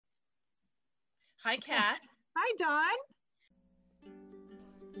Hi, Kat. Hi, Dawn.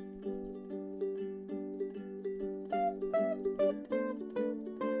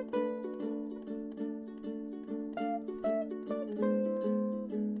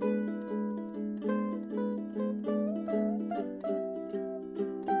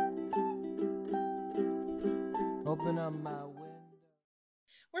 Open up my window.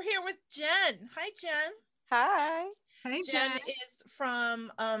 We're here with Jen. Hi, Jen. Hi. Hey, Jen Jen. is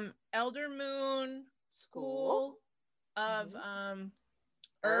from Elder Moon School of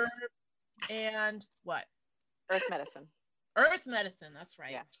Herbs. Herb and what? Earth medicine. Earth medicine. That's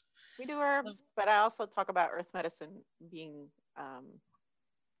right. Yeah. We do herbs, but I also talk about earth medicine being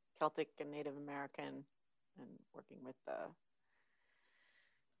Celtic and Native American and working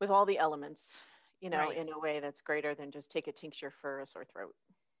with all the elements, Right. in a way that's greater than just take a tincture for a sore throat.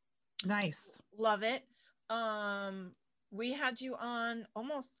 Nice. Love it. We had you on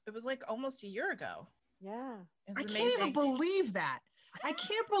almost a year ago. Yeah. It's I amazing. can't even believe that. I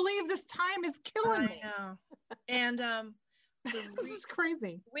can't believe this time is killing me. I know. And This is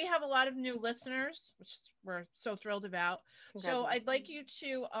crazy. we have a lot of new listeners, which we're so thrilled about. So I'd like you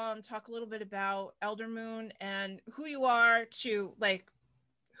to talk a little bit about Elder Moon and who you are to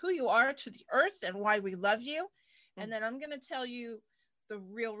the earth and why we love you. And then I'm going to tell you the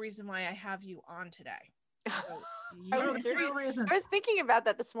real reason why I have you on today. So I was thinking about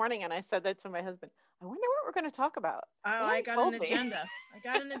that this morning, and I said that to my husband. I wonder what we're going to talk about. Oh, I got an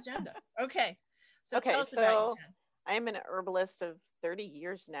agenda. Okay. So tell us about you, Jen. I am an herbalist of 30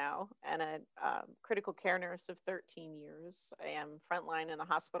 years now and a critical care nurse of 13 years. I am frontline in the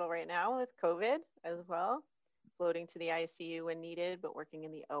hospital right now with COVID as well, floating to the ICU when needed, but working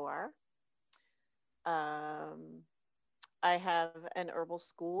in the OR. I have an herbal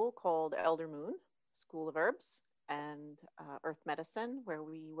school called Elder Moon, School of Herbs and Earth Medicine, where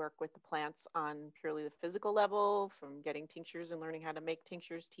we work with the plants on purely the physical level, from getting tinctures and learning how to make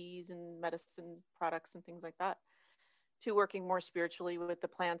tinctures, teas, and medicine products and things like that, to working more spiritually with the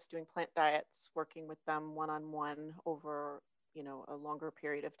plants, doing plant diets, working with them one-on-one over, a longer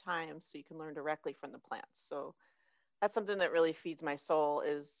period of time so you can learn directly from the plants. So that's something that really feeds my soul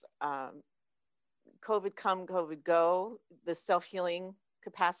is COVID come, COVID go. The self-healing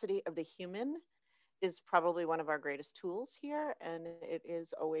capacity of the human is probably one of our greatest tools here. And it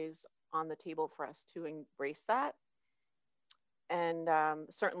is always on the table for us to embrace that. And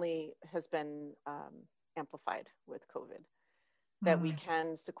certainly has been amplified with COVID, that we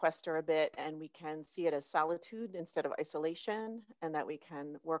can sequester a bit and we can see it as solitude instead of isolation, and that we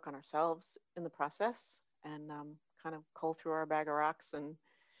can work on ourselves in the process and kind of cull through our bag of rocks and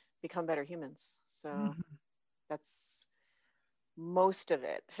become better humans. So that's most of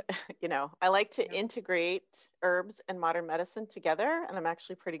it. I like to integrate herbs and modern medicine together, and I'm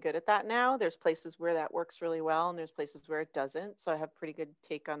actually pretty good at that now. There's places where that works really well and there's places where it doesn't. So I have a pretty good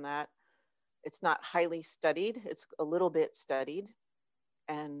take on that. It's not highly studied. It's a little bit studied.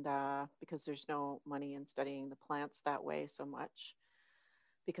 And because there's no money in studying the plants that way so much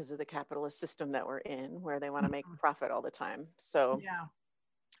because of the capitalist system that we're in, where they want to make profit all the time. So,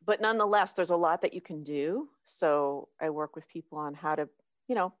 but nonetheless, there's a lot that you can do. So I work with people on how to,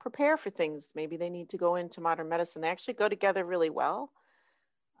 prepare for things. Maybe they need to go into modern medicine. They actually go together really well.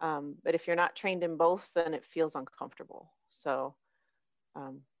 But if you're not trained in both, then it feels uncomfortable. So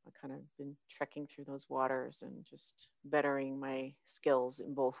I kind of been trekking through those waters and just bettering my skills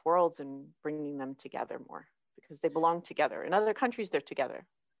in both worlds and bringing them together more, because they belong together. In other countries, they're together.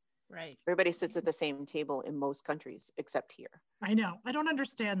 Right. Everybody sits at the same table in most countries except here. I know. I don't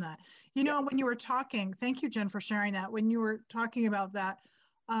understand that. When you were talking, thank you, Jen, for sharing that. When you were talking about that,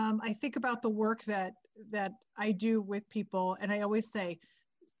 I think about the work that I do with people. And I always say,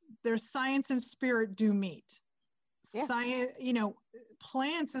 there's science and spirit do meet. Science,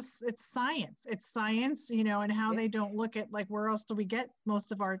 plants, it's science, and how they don't look at, like, where else do we get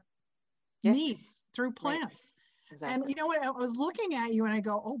most of our needs? Through plants. Exactly. And you know what, I was looking at you and I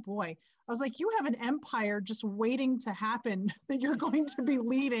go, oh boy, I was like, you have an empire just waiting to happen that you're going to be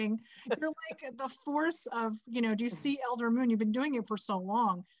leading. You're like the force of, do you see Elder Moon? You've been doing it for so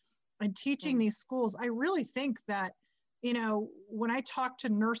long and teaching these schools. I really think that, when I talk to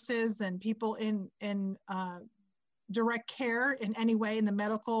nurses and people in direct care in any way, in the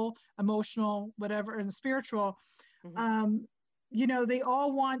medical, emotional, whatever, and the spiritual, they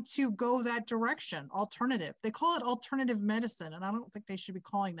all want to go that direction. Alternative. They call it alternative medicine. And I don't think they should be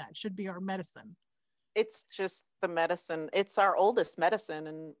calling that. It should be our medicine. It's just the medicine. It's our oldest medicine,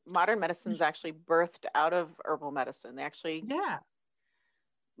 and modern medicine is actually birthed out of herbal medicine. They actually,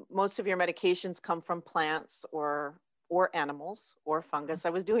 most of your medications come from plants or or animals or fungus. I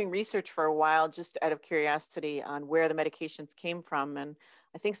was doing research for a while just out of curiosity on where the medications came from. And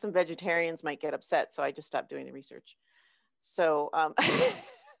I think some vegetarians might get upset. So I just stopped doing the research. So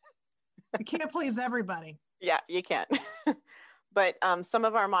you can't please everybody. Yeah, you can't. But some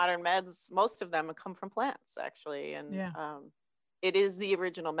of our modern meds, most of them come from plants actually. And it is the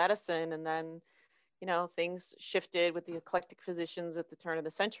original medicine. And then, you know, things shifted with the eclectic physicians at the turn of the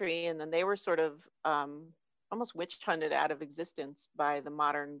century. And then they were sort of almost witch hunted out of existence by the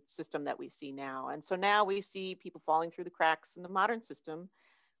modern system that we see now. And so now we see people falling through the cracks in the modern system.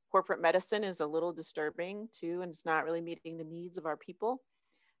 Corporate medicine is a little disturbing too, and it's not really meeting the needs of our people.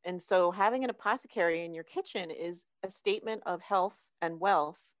 And so having an apothecary in your kitchen is a statement of health and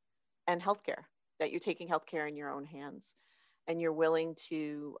wealth and healthcare, that you're taking healthcare in your own hands, and you're willing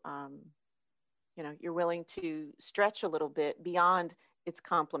to, you're willing to stretch a little bit beyond its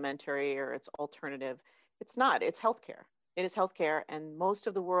complementary or its alternative. It's not, it's healthcare. It is healthcare. And most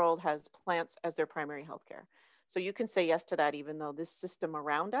of the world has plants as their primary healthcare. So you can say yes to that, even though this system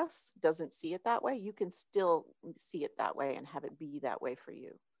around us doesn't see it that way. You can still see it that way and have it be that way for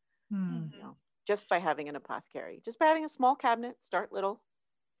you. You know, just by having an apothecary, just by having a small cabinet, start little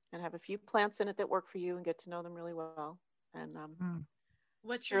and have a few plants in it that work for you and get to know them really well. And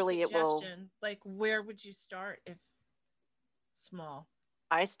what's your suggestion? Like, where would you start if small?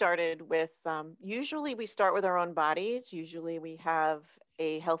 I started with, usually we start with our own bodies. Usually we have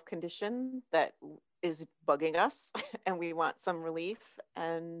a health condition that is bugging us and we want some relief.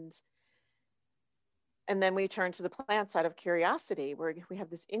 And then we turn to the plants out of curiosity, where we have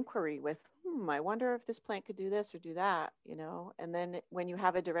this inquiry with, I wonder if this plant could do this or do that, you know? And then when you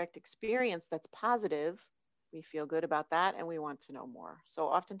have a direct experience that's positive, we feel good about that and we want to know more. So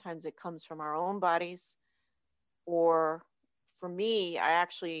oftentimes it comes from our own bodies, or for me, I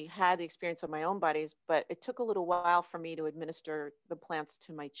actually had the experience of my own bodies, but it took a little while for me to administer the plants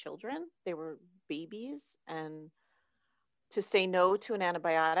to my children. They were babies, and to say no to an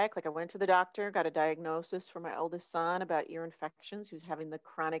antibiotic. Like, I went to the doctor, got a diagnosis for my oldest son about ear infections. He was having the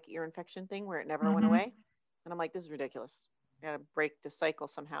chronic ear infection thing where it never went away. And I'm like, this is ridiculous. I got to break the cycle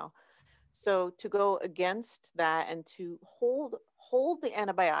somehow. So to go against that and to hold the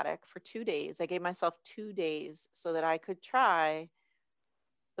antibiotic for 2 days, I gave myself 2 days so that I could try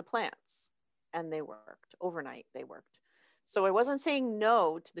the plants, and they worked. Overnight, they worked. So I wasn't saying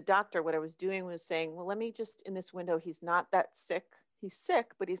no to the doctor. What I was doing was saying, well, let me just, in this window, he's not that sick. He's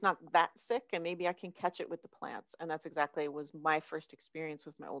sick, but he's not that sick. And maybe I can catch it with the plants. And that's exactly was my first experience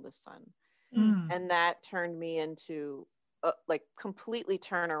with my oldest son. And that turned me into like completely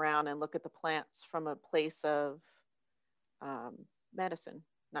turn around and look at the plants from a place of medicine,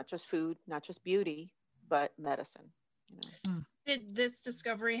 not just food, not just beauty, but medicine. You know? Did this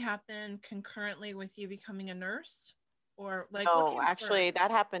discovery happen concurrently with you becoming a nurse? Or like, no, actually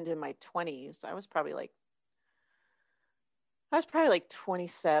that happened in my 20s. I was probably like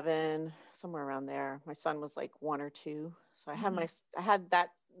 27, somewhere around there. My son was like 1 or 2. So I had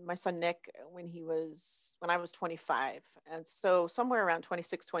my son Nick when I was 25. And so somewhere around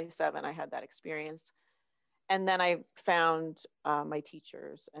 26, 27, I had that experience. And then I found my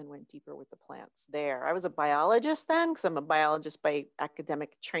teachers and went deeper with the plants there. I was a biologist then, because I'm a biologist by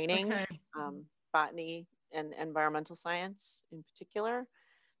academic training, botany and environmental science in particular.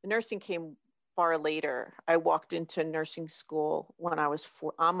 The nursing came far later. I walked into nursing school when I was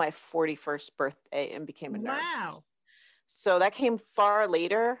on my 41st birthday and became a nurse. Wow. So that came far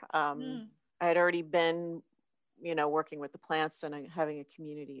later. I had already been, working with the plants and having a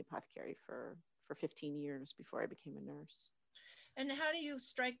community apothecary for 15 years before I became a nurse. And how do you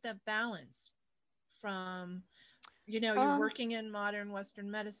strike that balance from, you're working in modern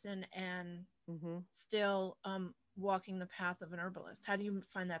Western medicine and still walking the path of an herbalist? How do you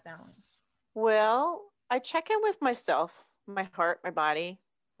find that balance? Well, I check in with myself, my heart, my body.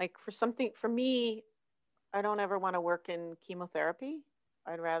 Like for me, I don't ever want to work in chemotherapy.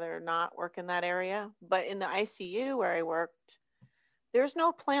 I'd rather not work in that area. But in the ICU where I worked, there's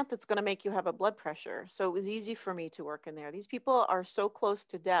no plant that's going to make you have a blood pressure. So it was easy for me to work in there. These people are so close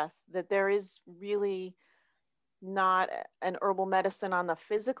to death that there is really not an herbal medicine on the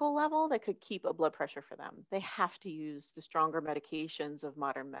physical level that could keep a blood pressure for them. They have to use the stronger medications of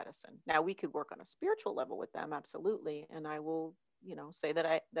modern medicine. Now, we could work on a spiritual level with them, absolutely. And I will, say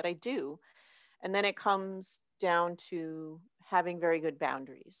that I do. And then it comes down to having very good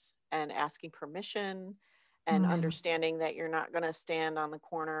boundaries and asking permission and understanding that you're not going to stand on the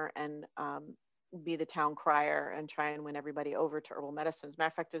corner and be the town crier and try and win everybody over to herbal medicine. As a matter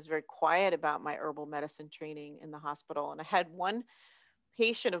of fact, I was very quiet about my herbal medicine training in the hospital. And I had one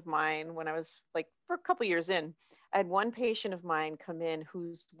patient of mine when I was for a couple years in, I had one patient of mine come in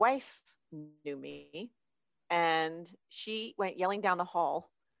whose wife knew me, and she went yelling down the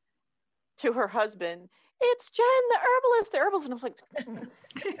hall to her husband, "It's Jen, the herbalist, the herbalist." And I was like,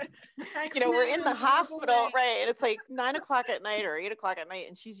 we're in the hospital, right? And it's like 9 o'clock at night or 8 o'clock at night,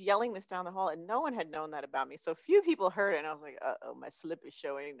 and she's yelling this down the hall, and no one had known that about me. So few people heard it, and I was like, uh-oh, my slip is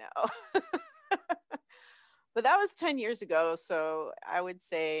showing now. But that was 10 years ago. So I would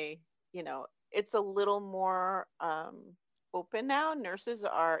say, it's a little more open now. Nurses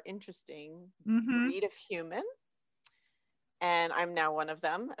are interesting breed of human. And I'm now one of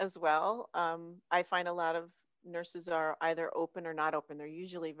them as well. I find a lot of nurses are either open or not open. They're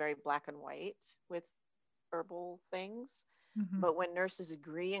usually very black and white with herbal things. But when nurses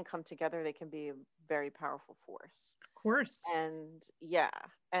agree and come together, they can be a very powerful force. Of course. And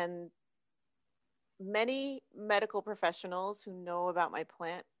and many medical professionals who know about my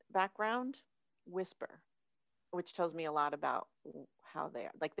plant background whisper, which tells me a lot about how they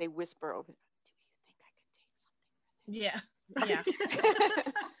are. Like they whisper over, "Do you think I could take something from Yeah.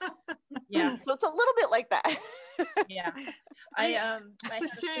 Yeah. So it's a little bit like that. Yeah.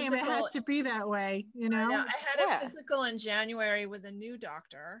 It's a shame. It has to be that way, I had a physical in January with a new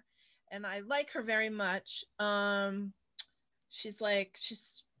doctor, and I like her very much. She's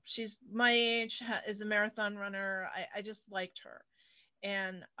my age, is a marathon runner. I just liked her.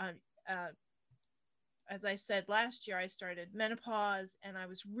 And as I said, last year I started menopause, and I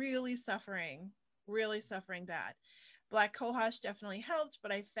was really suffering bad. Black cohosh definitely helped,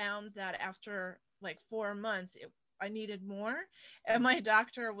 but I found that after like 4 months, I needed more. And my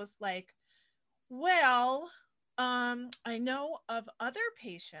doctor was like, well, I know of other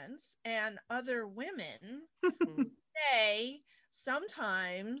patients and other women who say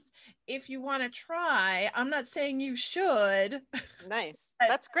sometimes if you want to try, I'm not saying you should. Nice.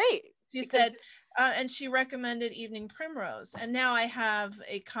 That's great. She said, and she recommended evening primrose. And now I have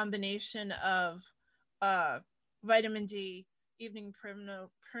a combination of vitamin D, evening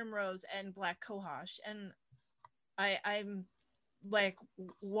primrose, and black cohosh. And I'm like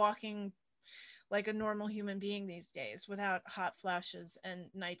walking like a normal human being these days without hot flashes and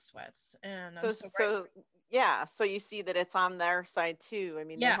night sweats. And so you see that it's on their side too. I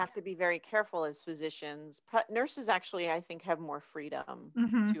mean, they have to be very careful as physicians. Nurses actually, I think, have more freedom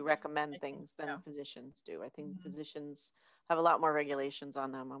to recommend things than physicians do. I think physicians have a lot more regulations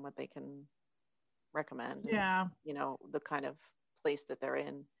on them on what they can recommend. Yeah. And, the kind of place that they're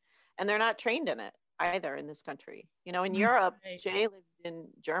in. And they're not trained in it either in this country. In Europe, Jay lived in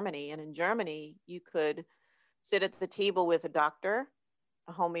Germany, and in Germany, you could sit at the table with a doctor,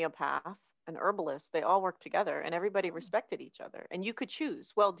 a homeopath, an herbalist. They all worked together, and everybody respected each other. And you could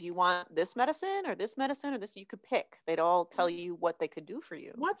choose, well, do you want this medicine or this medicine or this? You could pick. They'd all tell you what they could do for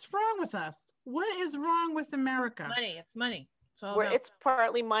you. What's wrong with us? What is wrong with America? Money. It's money. It's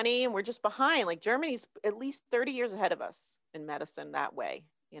partly money, and we're just behind. Like Germany's at least 30 years ahead of us in medicine that way.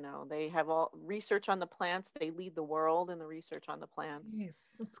 They have all research on the plants. They lead the world in the research on the plants. Jeez,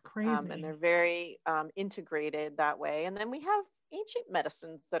 that's crazy. And they're very integrated that way. And then we have ancient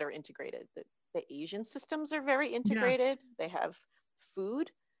medicines that are integrated. The Asian systems are very integrated. Yes. They have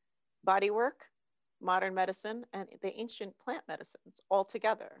food, body work, modern medicine, and the ancient plant medicines all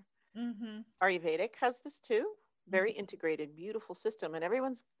together. Ayurvedic has this too. Very integrated, beautiful system. And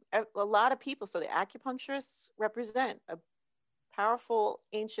a lot of people, so the acupuncturists represent a powerful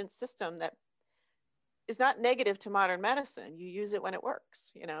ancient system that is not negative to modern medicine. You use it when it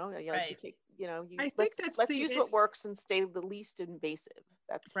works, let's use what works and stay the least invasive.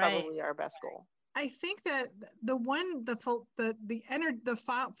 That's probably our best goal. I think that the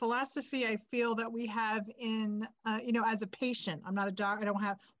philosophy I feel that we have in, as a patient, I'm not a doctor, I don't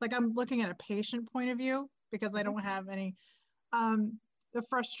have, I'm looking at a patient point of view because I don't have any, the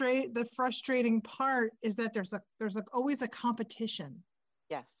frustrating part is that there's always a competition.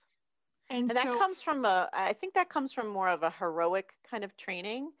 Yes. And that comes from I think that comes from more of a heroic kind of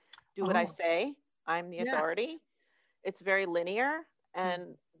training. Do what I say. I'm the authority. It's very linear.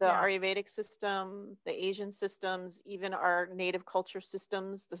 And the Ayurvedic system, the Asian systems, even our native culture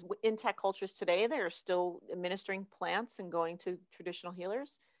systems, the intact cultures today, they're still administering plants and going to traditional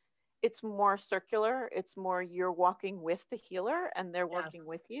healers. It's more circular. It's more you're walking with the healer and they're working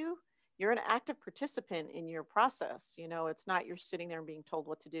with you. You're an active participant in your process. It's not you're sitting there and being told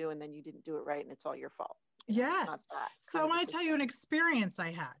what to do and then you didn't do it right and it's all your fault. Yes. So I want to tell you an experience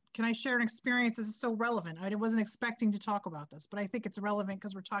I had. Can I share an experience? This is so relevant. I wasn't expecting to talk about this, but I think it's relevant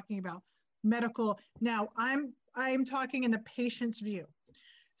because we're talking about medical. Now I'm talking in the patient's view.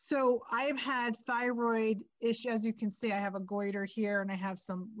 So I've had thyroid issues. As you can see, I have a goiter here and I have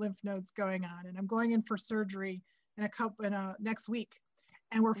some lymph nodes going on and I'm going in for surgery next week.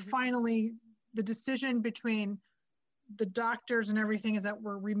 And we're finally, the decision between the doctors and everything is that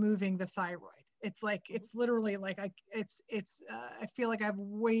we're removing the thyroid. It's like, it's literally like, I feel like I have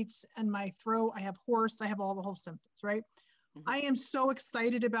weights in my throat. I have hoarse, I have all the whole symptoms, right? I am so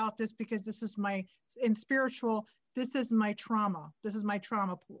excited about this because this is in spiritual, this is my trauma. This is my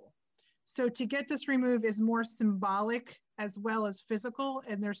trauma pool. So to get this removed is more symbolic as well as physical.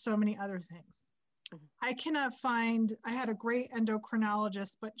 And there's so many other things. I cannot find, I had a great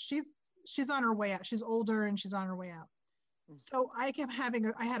endocrinologist, but she's on her way out. She's older and she's on her way out. So I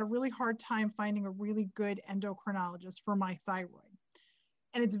had a really hard time finding a really good endocrinologist for my thyroid.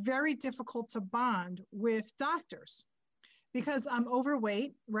 And it's very difficult to bond with doctors because I'm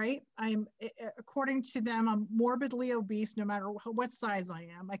overweight, right? According to them, I'm morbidly obese no matter what size I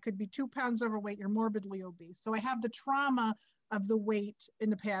am. I could be 2 pounds overweight, you're morbidly obese. So I have the trauma of the weight in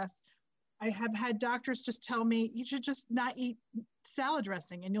the past. I have had doctors just tell me, you should just not eat salad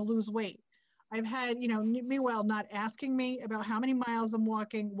dressing and you'll lose weight. I've had, meanwhile, not asking me about how many miles I'm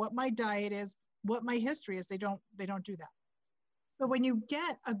walking, what my diet is, what my history is. They don't do that. But when you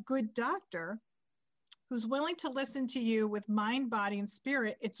get a good doctor who's willing to listen to you with mind, body, and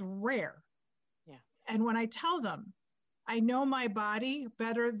spirit, it's rare. Yeah. And when I tell them, I know my body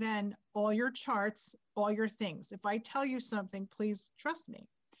better than all your charts, all your things. If I tell you something, please trust me.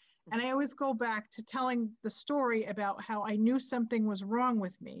 And I always go back to telling the story about how I knew something was wrong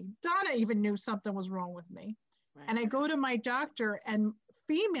with me. Donna even knew something was wrong with me. Right. And I go to my doctor, and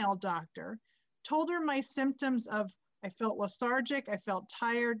female doctor told her my symptoms of, I felt lethargic, I felt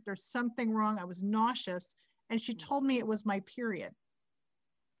tired, there's something wrong, I was nauseous. And she told me it was my period.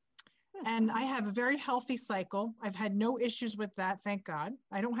 And I have a very healthy cycle. I've had no issues with that, thank God.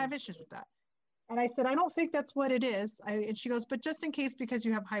 I don't have issues with that. And I said, I don't think that's what it is. And she goes, but just in case, because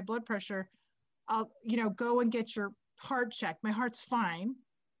you have high blood pressure, I'll, go and get your heart checked. My heart's fine.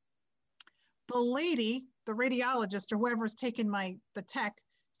 The lady, the radiologist or whoever's taken the tech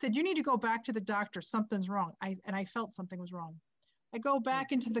said, you need to go back to the doctor. Something's wrong. And I felt something was wrong. I go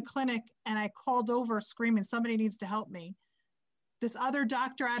back into the clinic and I called over screaming, somebody needs to help me. This other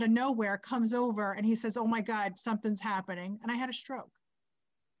doctor out of nowhere comes over and he says, oh my God, something's happening. And I had a stroke.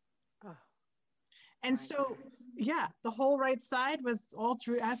 Oh. And so, yeah, the whole right side was all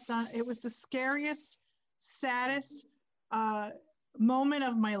done. It was the scariest, saddest moment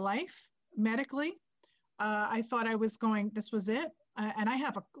of my life medically. I thought I was this was it. And I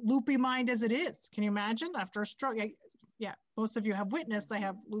have a loopy mind as it is. Can you imagine? After a stroke, yeah, most of you have witnessed, I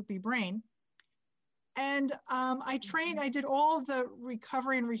have loopy brain. And I did all the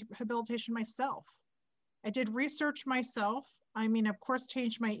recovery and rehabilitation myself. I did research myself. I mean, of course,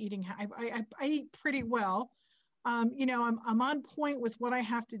 changed my eating. I eat pretty well. I'm on point with what I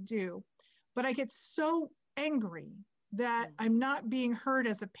have to do, but I get so angry that I'm not being heard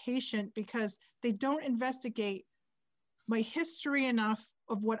as a patient because they don't investigate my history enough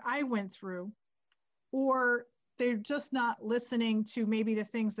of what I went through, or they're just not listening to maybe the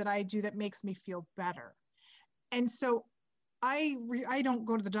things that I do that makes me feel better. And so I don't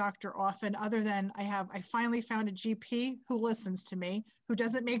go to the doctor often, other than I finally found a GP who listens to me, who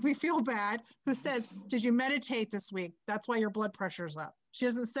doesn't make me feel bad, who says, did you meditate this week? That's why your blood pressure's up. She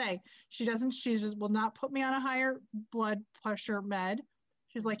doesn't say, she just will not put me on a higher blood pressure med.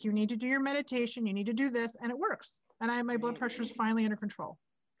 She's like, you need to do your meditation. You need to do this. And it works. And my blood pressure is finally under control.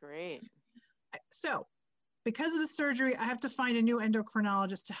 Great. So because of the surgery, I have to find a new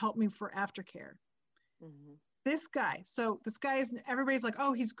endocrinologist to help me for aftercare. Mm-hmm. This guy is, everybody's like,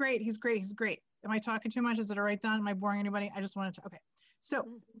 oh, he's great. He's great. He's great. Am I talking too much? Is it all right, Don? Am I boring anybody? I just wanted to, okay. So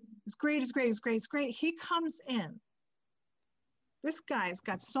it's great. It's great. It's great. It's great. He comes in. This guy's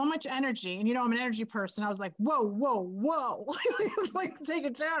got so much energy, and I'm an energy person. I was like, whoa, whoa, whoa. Like, take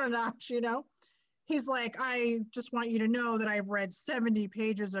it down a notch, He's like, I just want you to know that I've read 70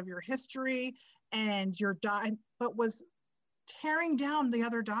 pages of your history and your diet, but was tearing down the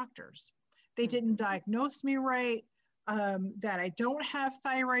other doctors. They didn't diagnose me right, that I don't have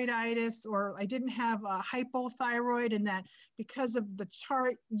thyroiditis, or I didn't have a hypothyroid, and that because of the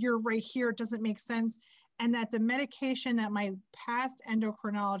chart, you're right here, it doesn't make sense, and that the medication that my past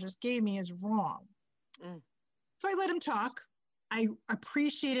endocrinologist gave me is wrong. So I let him talk. I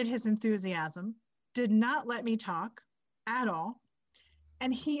appreciated his enthusiasm, did not let me talk at all.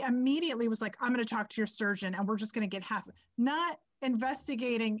 And he immediately was like, I'm going to talk to your surgeon and we're just going to get not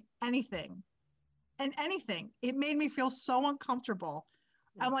investigating anything. And anything. It made me feel so uncomfortable.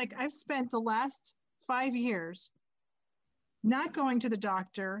 I'm like, I've spent the last 5 years not going to the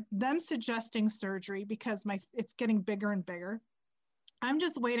doctor, them suggesting surgery because it's getting bigger and bigger. I'm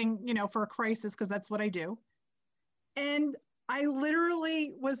just waiting, for a crisis because that's what I do. And I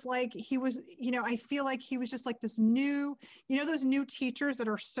literally was like, he was, I feel like he was just like this new, those new teachers that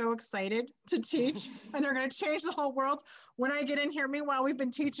are so excited to teach and they're going to change the whole world. When I get in here, meanwhile, we've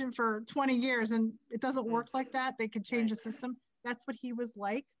been teaching for 20 years and it doesn't work like that. They could change the system. That's what he was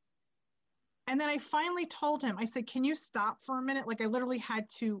like. And then I finally told him, I said, can you stop for a minute? Like I literally had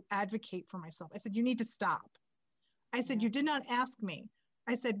to advocate for myself. I said, you need to stop. I said, you did not ask me.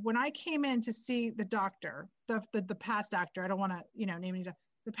 I said, when I came in to see the doctor, the past doctor, I don't want to, name any,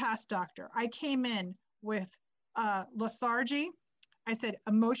 the past doctor, I came in with lethargy. I said,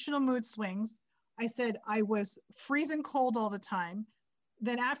 emotional mood swings. I said, I was freezing cold all the time.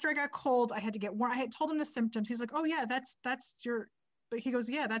 Then after I got cold, I had to get warm. I had told him the symptoms. He's like, oh yeah, that's your, but he goes,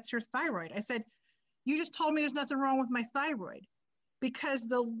 yeah, that's your thyroid. I said, you just told me there's nothing wrong with my thyroid because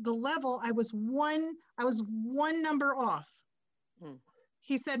the level, I was one number off.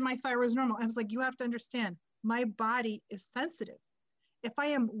 He said my thyroid is normal. I was like, you have to understand, my body is sensitive. If I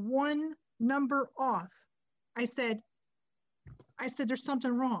am one number off, I said, there's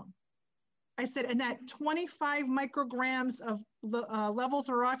something wrong. I said, and that 25 micrograms of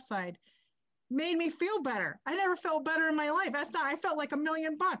levothyroxine made me feel better. I never felt better in my life. I felt like $1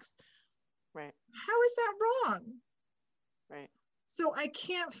 million. Right. How is that wrong? Right. So I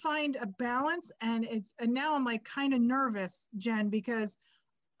can't find a balance, and now I'm like kind of nervous, Jen, because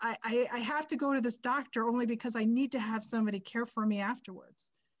I have to go to this doctor only because I need to have somebody care for me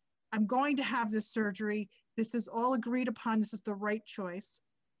afterwards. I'm going to have this surgery. This is all agreed upon. This is the right choice.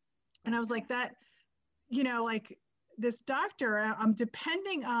 And I was like that, like this doctor, I'm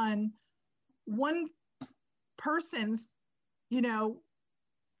depending on one person's,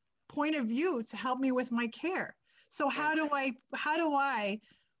 point of view to help me with my care. So how do I,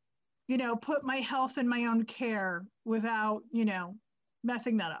 put my health in my own care without,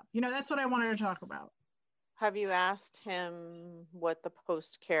 messing that up? That's what I wanted to talk about. Have you asked him what the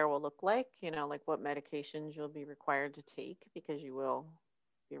post-care will look like? Like what medications you'll be required to take, because you will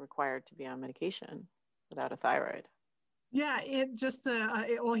be required to be on medication without a thyroid. Yeah, it just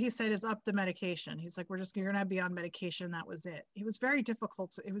all he said is up the medication. He's like, you're gonna be on medication. That was it. It was very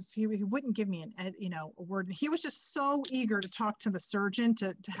difficult. He wouldn't give me a word. He was just so eager to talk to the surgeon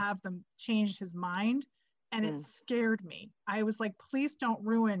to have them change his mind, and it scared me. I was like, please don't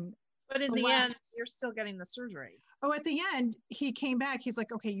ruin. But in the end, you're still getting the surgery. Oh, at the end, he came back. He's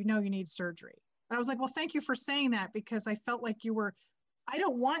like, okay, you need surgery. And I was like, well, thank you for saying that, because I felt like I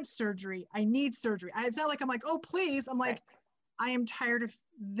don't want surgery. I need surgery. It's not like I'm like, oh, please. I'm like, I am tired of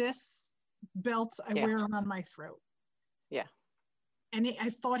this belt I wear on my throat. Yeah. And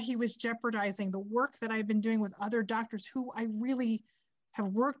I thought he was jeopardizing the work that I've been doing with other doctors who I really have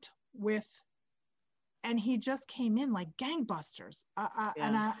worked with. And he just came in like gangbusters.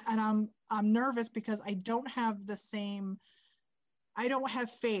 And I'm nervous because I don't have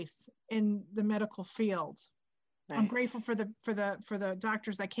faith in the medical field. Right. I'm grateful for the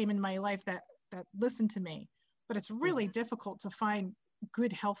doctors that came in my life that listened to me, but it's really difficult to find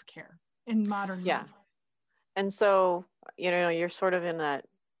good health care in modern life. And so, you're sort of in that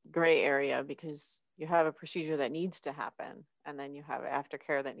gray area because you have a procedure that needs to happen, and then you have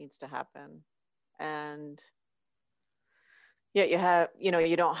aftercare that needs to happen. And yet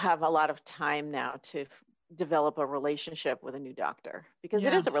you don't have a lot of time now to develop a relationship with a new doctor, because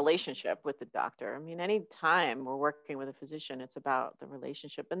it is a relationship with the doctor. I mean, any time we're working with a physician, it's about the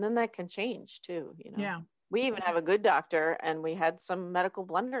relationship, and then that can change too. We even have a good doctor, and we had some medical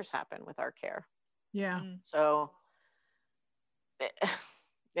blunders happen with our care. Yeah. So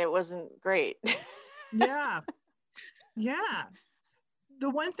it wasn't great. Yeah. The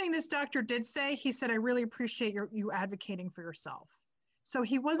one thing this doctor did say, he said, I really appreciate you advocating for yourself. So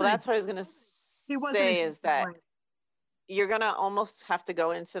he wasn't. Well, that's what I was going to say, is that you're going to almost have to go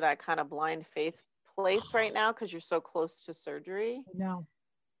into that kind of blind faith place right now, because you're so close to surgery. No.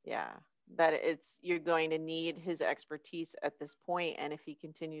 Yeah. That you're going to need his expertise at this point. And if he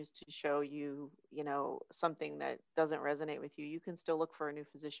continues to show you, something that doesn't resonate with you, you can still look for a new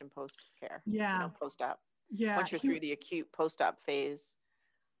physician post-care. Yeah. Post-op. Yeah. Once you're through the acute post-op phase,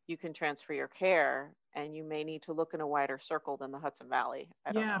 you can transfer your care, and you may need to look in a wider circle than the Hudson Valley.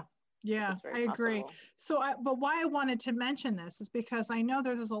 I don't know. Yeah, I agree. So, but why I wanted to mention this is because I know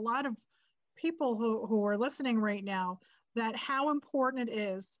there's a lot of people who are listening right now, that how important it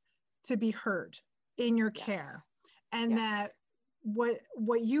is to be heard in your care, and that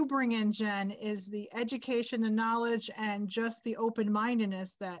what you bring in, Jen, is the education, the knowledge, and just the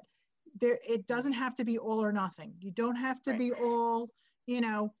open-mindedness that it doesn't have to be all or nothing. You don't have to be all,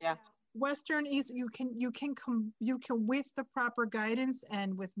 Western, East. You can with the proper guidance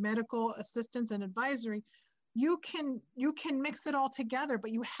and with medical assistance and advisory, you can mix it all together,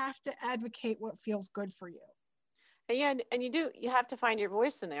 but you have to advocate what feels good for you. And yeah, and you have to find your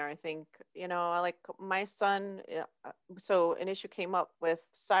voice in there. I think, like my son, so an issue came up with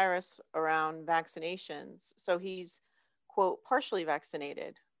Cyrus around vaccinations. So he's, quote, partially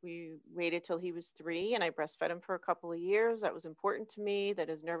vaccinated. We waited till he was 3 and I breastfed him for a couple of years. That was important to me, that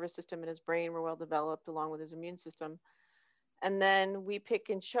his nervous system and his brain were well developed along with his immune system. And then we pick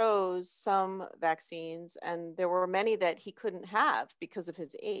and chose some vaccines, and there were many that he couldn't have because of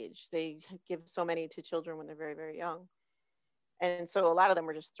his age. They give so many to children when they're very, very young. And so a lot of them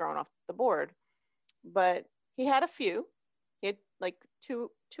were just thrown off the board. But he had a few. He had like two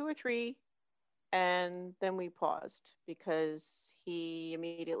or three, and then we paused because he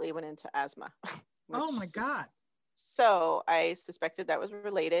immediately went into asthma. Oh my God. So I suspected that was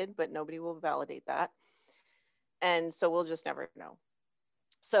related, but nobody will validate that. And so we'll just never know.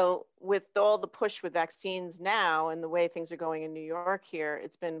 So with all the push with vaccines now and the way things are going in New York here,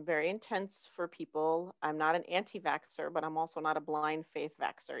 it's been very intense for people. I'm not an anti-vaxxer, but I'm also not a blind faith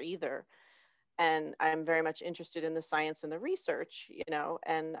vaxxer either. And I'm very much interested in the science and the research,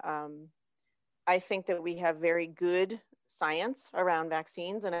 and I think that we have very good science around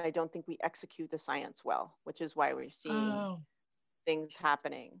vaccines, and I don't think we execute the science well, which is why we're seeing things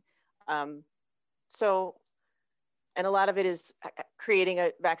happening. And a lot of it is creating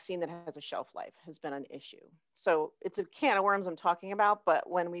a vaccine that has a shelf life has been an issue. So it's a can of worms I'm talking about. But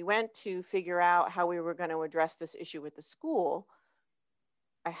when we went to figure out how we were going to address this issue with the school,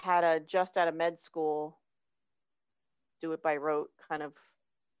 I had a just out of med school, do it by rote kind of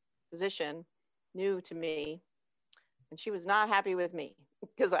physician, new to me. And she was not happy with me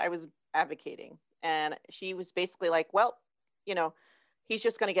because I was advocating. And she was basically like, well, he's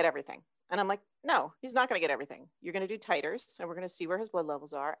just going to get everything. And I'm like, no, he's not going to get everything. You're going to do titers, and we're going to see where his blood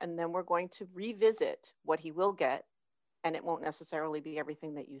levels are. And then we're going to revisit what he will get. And it won't necessarily be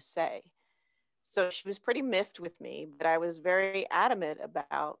everything that you say. So she was pretty miffed with me, but I was very adamant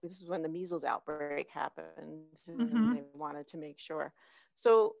about, this is when the measles outbreak happened, and they wanted to make sure.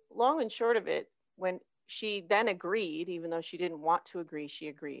 So long and short of it, when she then agreed, even though she didn't want to agree, she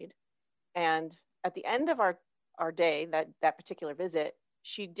agreed. And at the end of our day, that particular visit,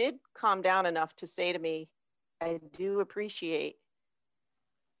 she did calm down enough to say to me, I do appreciate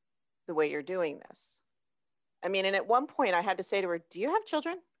the way you're doing this. I mean, and at one point I had to say to her, do you have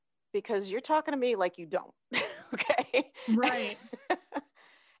children? Because you're talking to me like you don't. Okay. Right.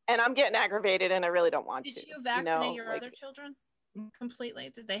 And I'm getting aggravated and I really don't want to. Did you vaccinate your other children completely?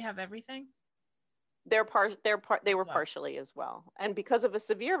 Did they have everything? They were partially as well. And because of a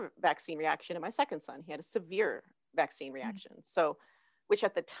severe vaccine reaction in my second son, he had a severe vaccine reaction. So, which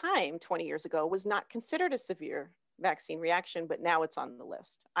at the time, 20 years ago, was not considered a severe vaccine reaction, but now it's on the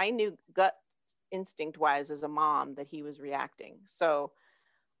list. I knew gut instinct wise as a mom that he was reacting. So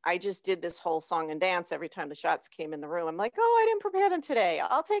I just did this whole song and dance every time the shots came in the room. I'm like, oh, I didn't prepare them today.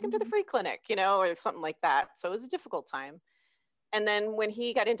 I'll take him to the free clinic, or something like that. So it was a difficult time. And then when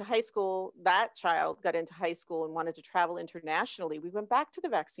he got into high school, that child got into high school and wanted to travel internationally, we went back to the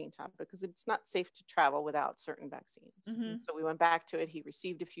vaccine topic because it's not safe to travel without certain vaccines. So we went back to it. He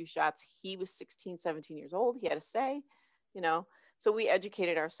received a few shots. He was 16, 17 years old. He had a say, so we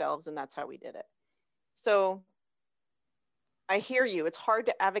educated ourselves, and that's how we did it. So I hear you. It's hard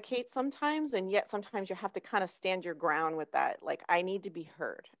to advocate sometimes, and yet sometimes you have to kind of stand your ground with that. Like, I need to be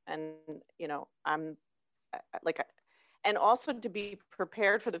heard. And, I'm like, and also to be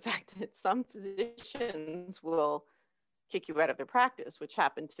prepared for the fact that some physicians will kick you out of their practice, which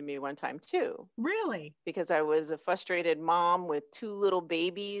happened to me one time too. Really? Because I was a frustrated mom with 2 little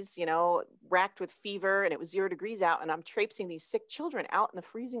babies, racked with fever, and it was 0 degrees out, and I'm traipsing these sick children out in the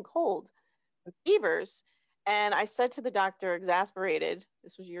freezing cold with fevers. And I said to the doctor, exasperated,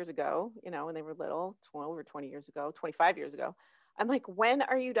 this was years ago, when they were little, over 20 years ago, 25 years ago. I'm like, when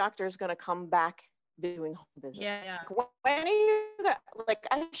are you doctors going to come back doing home visits? Yeah. Like, when are you gonna, like,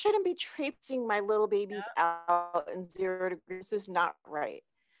 I shouldn't be traipsing my little babies out in 0 degrees. This is not right.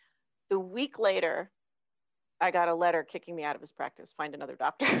 The week later, I got a letter kicking me out of his practice. Find another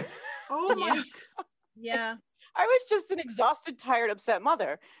doctor. Oh my. Yeah. I was just an exhausted, tired, upset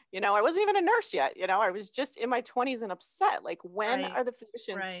mother. I wasn't even a nurse yet. I was just in my 20s and upset. Like, when are the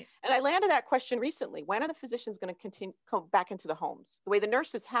physicians? Right. And I landed that question recently. When are the physicians going to come back into the homes? The way the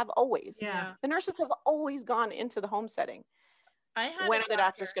nurses have always. Yeah. The nurses have always gone into the home setting. When are the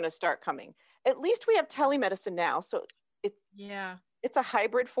doctors going to start coming? At least we have telemedicine now. So it's a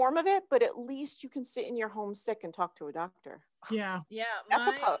hybrid form of it, but at least you can sit in your home sick and talk to a doctor. Yeah. Yeah.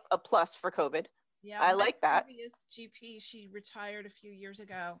 That's a plus for COVID. Yeah, I like that. Previous GP, she retired a few years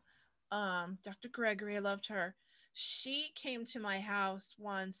ago. Dr. Gregory, I loved her. She came to my house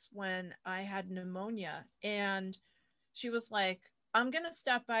once when I had pneumonia, and she was like, I'm going to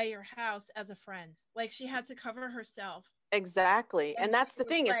stop by your house as a friend. Like, she had to cover herself. Exactly. And that's the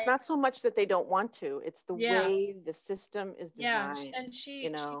thing. It's not so much that they don't want to, it's the way the system is designed. And she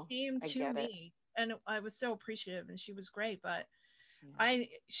came to me, and I was so appreciative, and she was great. But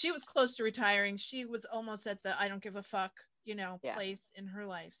she was close to retiring. She was almost at the I don't give a fuck, place in her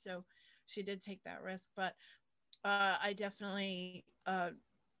life. So she did take that risk. But I definitely,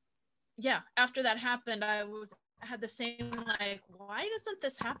 after that happened, I had the same, like, why doesn't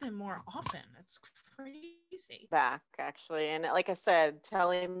this happen more often? It's crazy. Back, actually. And like I said,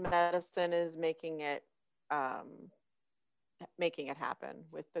 telemedicine is making it happen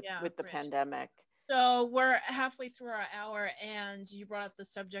with the pandemic. So we're halfway through our hour, and you brought up the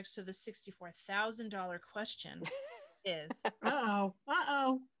subject. So the $64,000 question is,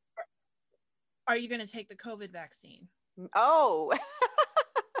 are you going to take the COVID vaccine? Oh,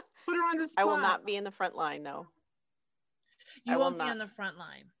 put her on the spot. I will not be in the front line. No, you won't be on the front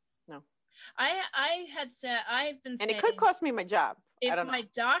line. No, I had said, I've been saying, and it could cost me my job. If my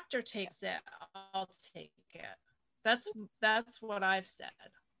doctor takes it, I'll take it. That's what I've said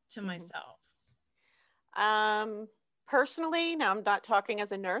to myself. Personally, now I'm not talking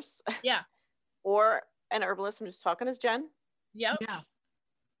as a nurse. Yeah. Or an herbalist. I'm just talking as Jen. Yep. Yeah.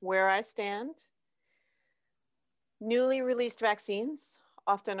 Where I stand, newly released vaccines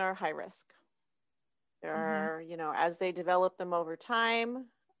often are high risk. There are, as they develop them over time,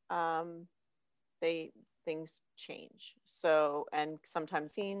 things change. So, and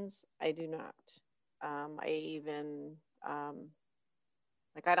sometimes scenes, I do not. I even,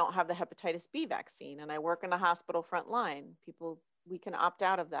 I don't have the hepatitis B vaccine, and I work in a hospital front line. We can opt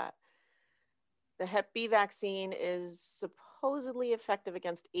out of that. The Hep B vaccine is supposedly effective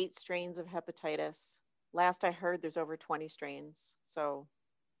against 8 strains of hepatitis. Last I heard, there's over 20 strains. So,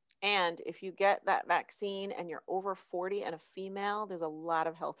 and if you get that vaccine and you're over 40 and a female, there's a lot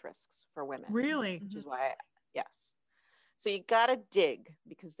of health risks for women. Really? Which is why, yes. So you gotta dig,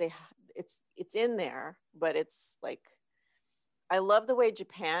 because it's in there, but it's like, I love the way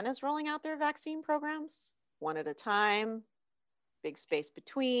Japan is rolling out their vaccine programs, one at a time, big space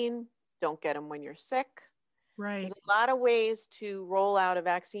between, don't get them when you're sick. Right. There's a lot of ways to roll out a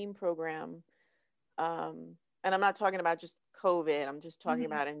vaccine program. And I'm not talking about just COVID, I'm just talking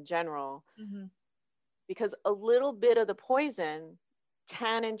about in general, because a little bit of the poison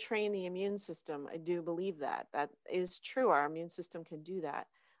can entrain the immune system. I do believe that. That is true. Our immune system can do that.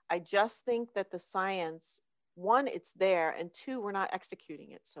 I just think that the science, one, it's there, and two, we're not executing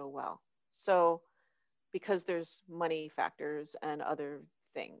it so well. So, because there's money factors and other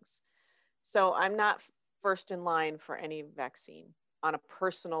things. So I'm not first in line for any vaccine on a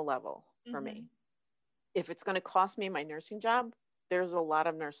personal level for me. If it's going to cost me my nursing job, there's a lot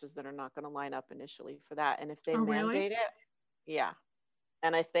of nurses that are not going to line up initially for that. And if they mandate it, yeah.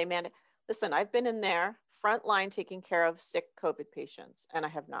 And if they mandate, listen, I've been in there front line taking care of sick COVID patients, and I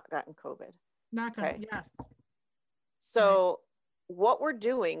have not gotten COVID. Not good. Okay. Yes. So what we're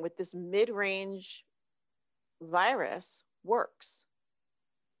doing with this mid-range virus works.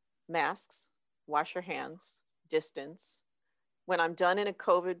 Masks, wash your hands, distance. When I'm done in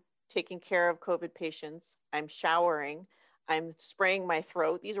taking care of COVID patients, I'm showering, I'm spraying my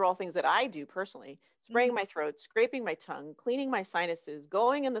throat. These are all things that I do personally. Spraying my throat, scraping my tongue, cleaning my sinuses,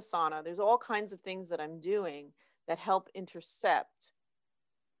 going in the sauna. There's all kinds of things that I'm doing that help intercept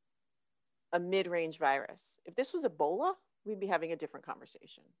a mid-range virus. If this was Ebola, we'd be having a different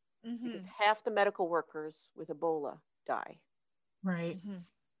conversation, because half the medical workers with Ebola die. Right.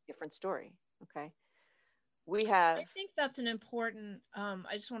 Different story. Okay. I think that's an important,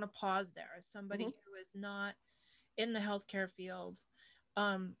 I just want to pause there as somebody who is not in the healthcare field.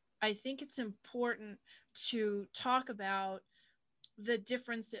 I think it's important to talk about the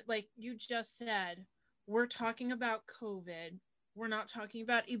difference that, like you just said, we're talking about COVID. We're not talking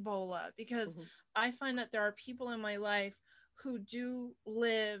about Ebola, because I find that there are people in my life who do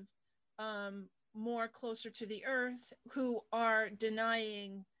live more closer to the earth, who are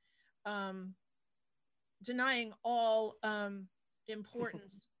denying all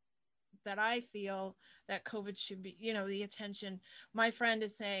importance that I feel that COVID should be, the attention. My friend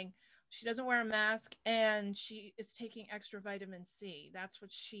is saying she doesn't wear a mask and she is taking extra vitamin C. That's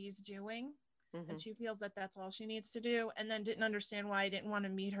what she's doing. And she feels that that's all she needs to do, and then didn't understand why I didn't want to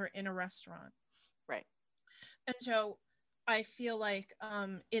meet her in a restaurant. Right. And so I feel like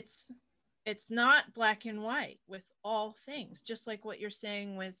it's not black and white with all things, just like what you're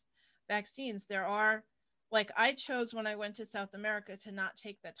saying with vaccines. There are like I chose when I went to South America to not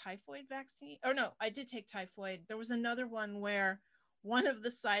take the typhoid vaccine. Or no, I did take typhoid. There was another one where one of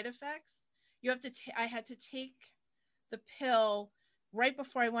the side effects, you have to I had to take the pill right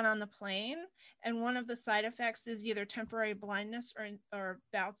before I went on the plane, and one of the side effects is either temporary blindness or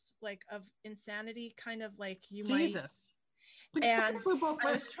bouts like of insanity, kind of like you Jesus. might. And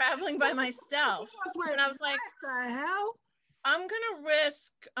I was traveling by myself, and I was like, what the hell? I'm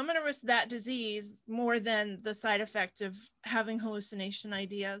gonna risk that disease more than the side effect of having hallucination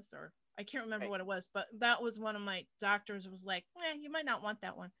ideas, or I can't remember what it was, but that was one of my doctors was like, you might not want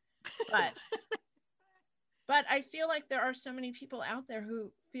that one. But but I feel like there are so many people out there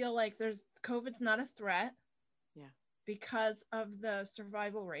who feel like COVID's not a threat. Yeah. Because of the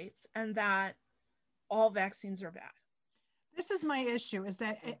survival rates, and that all vaccines are bad. This is my issue, is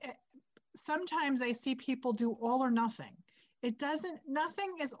that sometimes I see people do all or nothing.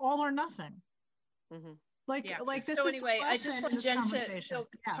 Nothing is all or nothing. Mm-hmm. Like this. So anyway, I just want Jen to still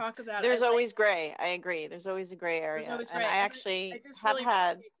talk about There's always gray. I agree. There's always a gray area. And I actually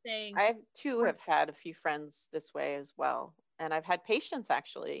have had a few friends this way as well. And I've had patients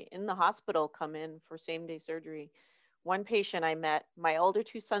actually in the hospital come in for same-day surgery. One patient I met, my older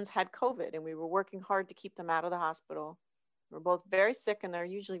two sons had COVID, and we were working hard to keep them out of the hospital. We're both very sick, and they're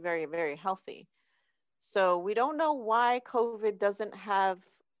usually very, very healthy. So we don't know why COVID doesn't have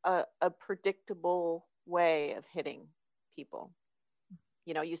a predictable way of hitting people.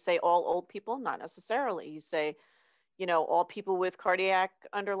 You know, you say all old people, not necessarily. You say, you know, all people with cardiac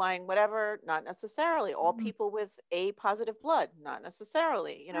underlying whatever, not necessarily. All people with A positive blood, not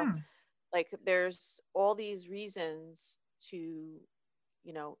necessarily. You know, like there's all these reasons to,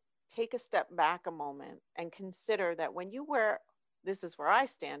 you know, take a step back a moment and consider that when you wear, this is where I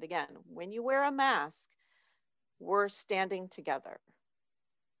stand again, when you wear a mask, we're standing together.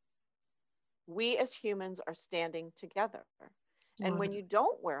 We as humans are standing together. And when you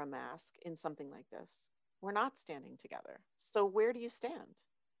don't wear a mask in something like this, we're not standing together. So where do you stand?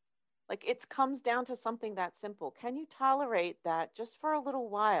 Like it comes down to something that simple. Can you tolerate that just for a little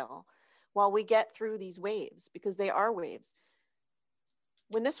while we get through these waves? Because they are waves.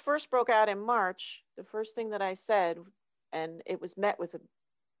 When this first broke out in March, the first thing that I said, and it was met with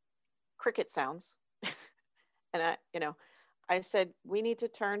cricket sounds. And I said, we need to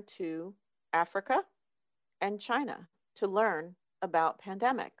turn to Africa and China to learn about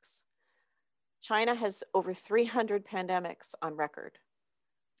pandemics. China has over 300 pandemics on record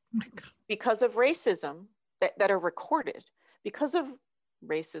because of racism that are recorded, because of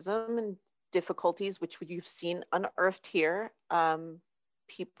racism and difficulties, which you've seen unearthed here.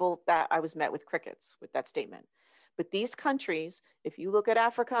 People that I was met with crickets with that statement. But these countries, if you look at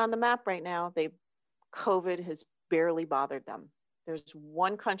Africa on the map right now, COVID has barely bothered them. There's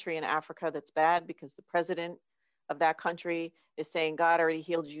one country in Africa that's bad because the president of that country is saying, God already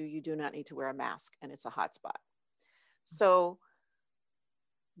healed you. You do not need to wear a mask. And it's a hot spot. So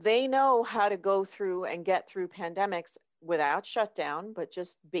they know how to go through and get through pandemics without shutdown, but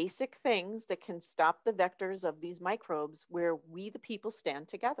just basic things that can stop the vectors of these microbes, where we, the people, stand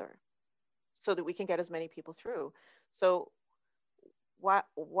together so that we can get as many people through. So why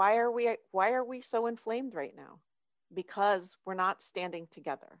are we so inflamed right now? Because we're not standing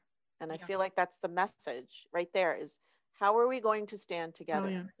together. And I feel like that's the message right there, is how are we going to stand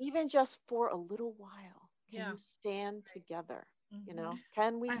together? Even just for a little while. Can you stand together? You know,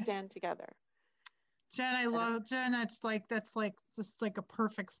 can we stand together? Jen, I love Jen. That's like just like a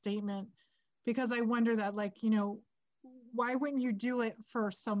perfect statement, because I wonder that, like, you know, why wouldn't you do it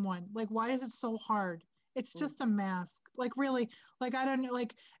for someone? Like, why is it so hard? It's just a mask. Like, really, like, I don't know,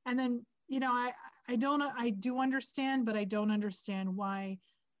 like, and then, you know, I do understand, but I don't understand why,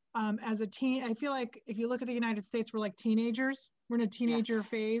 as a teen, I feel like if you look at the United States, we're like teenagers. We're in a teenager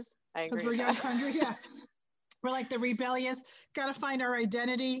phase because we're a young country. Yeah. We're like the rebellious, got to find our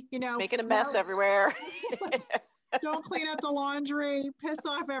identity, you know. Making a mess everywhere. Don't clean up the laundry, piss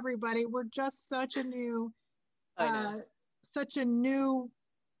off everybody. We're just such a new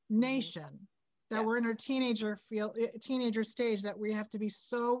nation that we're in our teenager stage, that we have to be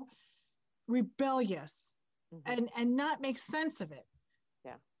so rebellious and not make sense of it.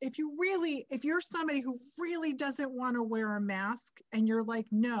 Yeah. If you're somebody who really doesn't want to wear a mask and you're like,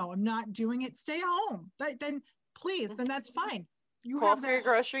 no, I'm not doing it, stay home. Then please, then that's fine. You call for your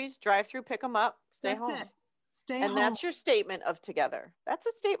groceries, drive through, pick them up, stay home. That's it. Stay home. And that's your statement of together. That's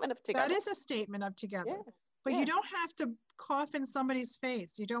a statement of together. That is a statement of together. Yeah. But you don't have to cough in somebody's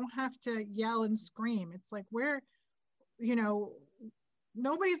face. You don't have to yell and scream. It's like, you know,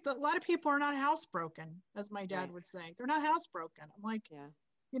 a lot of people are not housebroken, as my dad would say. They're not housebroken. I'm like,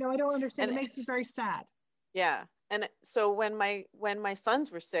 you know, I don't understand. It makes me very sad. Yeah. And so when my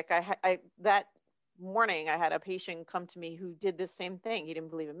sons were sick, I that morning I had a patient come to me who did this same thing. He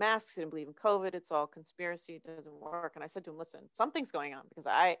didn't believe in masks, he didn't believe in COVID. It's all conspiracy. It doesn't work. And I said to him, listen, something's going on because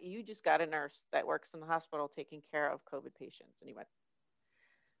you just got a nurse that works in the hospital taking care of COVID patients. And he went,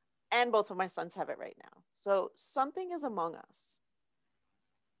 and both of my sons have it right now. So something is among us.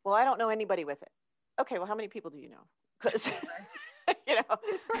 Well, I don't know anybody with it. Okay, well, how many people do you know? Because you know,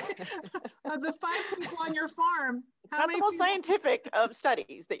 of the 5 people on your farm, it's not the most scientific of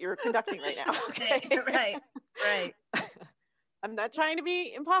studies that you're conducting right now. Okay, right. I'm not trying to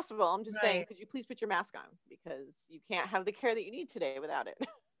be impossible. I'm just saying, could you please put your mask on because you can't have the care that you need today without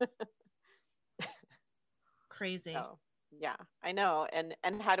it. Crazy. So, yeah, I know.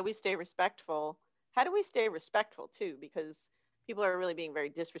 And how do we stay respectful? How do we stay respectful too? Because people are really being very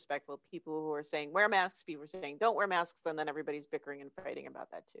disrespectful. People who are saying wear masks, people are saying don't wear masks, and then everybody's bickering and fighting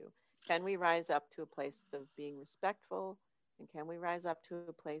about that too. Can we rise up to a place of being respectful? And can we rise up to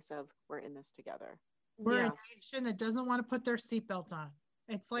a place of we're in this together? We're a nation that doesn't want to put their seatbelt on.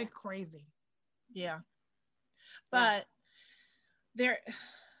 It's like crazy. Yeah. But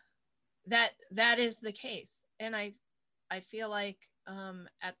that is the case. And I feel like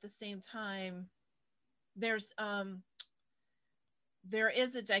at the same time, there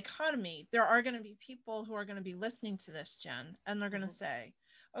is a dichotomy. There are going to be people who are going to be listening to this, Jen, and they're going to say,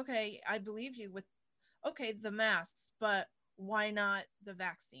 okay, I believe you with, okay, the masks, but why not the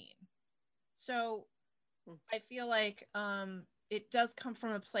vaccine? So I feel like it does come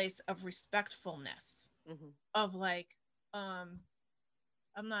from a place of respectfulness, of like, I'm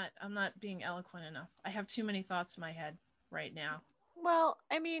not being eloquent enough. I have too many thoughts in my head right now. Well,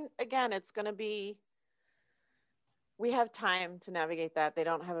 I mean, again, it's going to be, we have time to navigate that. They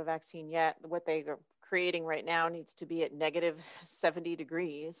don't have a vaccine yet. What they are creating right now needs to be at negative 70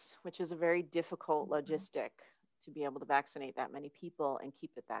 degrees, which is a very difficult logistic to be able to vaccinate that many people and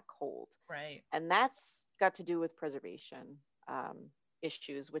keep it that cold. Right. And that's got to do with preservation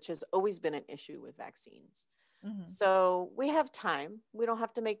issues, which has always been an issue with vaccines. So we have time. We don't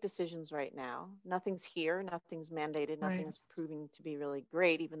have to make decisions right now. Nothing's here. Nothing's mandated. Nothing is proving to be really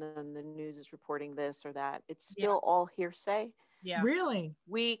great, even though the news is reporting this or that. It's still all hearsay. Yeah. Really?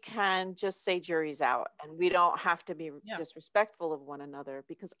 We can just say jury's out, and we don't have to be disrespectful of one another,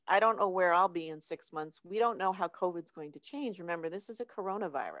 because I don't know where I'll be in 6 months. We don't know how COVID's going to change. Remember, this is a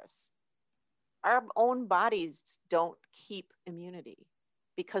coronavirus. Our own bodies don't keep immunity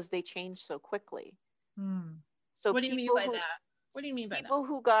because they change so quickly. So what do you mean by that? What do you mean by that? People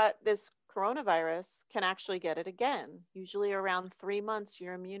who got this coronavirus can actually get it again. Usually around 3 months,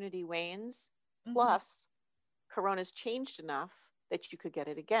 your immunity wanes. Plus, corona's changed enough that you could get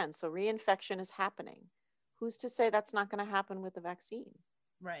it again. So reinfection is happening. Who's to say that's not going to happen with the vaccine?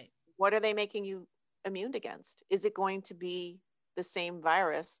 Right. What are they making you immune against? Is it going to be the same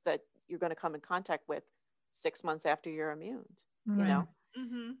virus that you're going to come in contact with 6 months after you're immune? You know?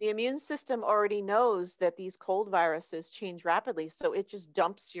 The immune system already knows that these cold viruses change rapidly, so it just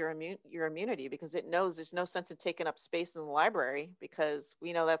dumps your immunity, because it knows there's no sense in taking up space in the library, because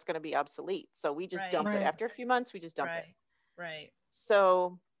we know that's going to be obsolete. So we just dump it. After a few months, we just dump it. Right.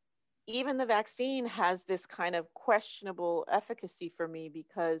 So even the vaccine has this kind of questionable efficacy for me,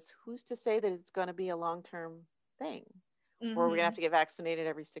 because who's to say that it's going to be a long-term thing, or we're going to have to get vaccinated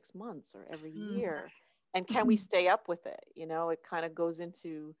every 6 months or every year? And can we stay up with it? You know, it kind of goes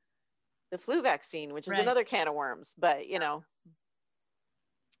into the flu vaccine, which is another can of worms. But, you know,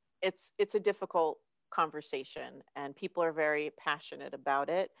 it's a difficult conversation, and people are very passionate about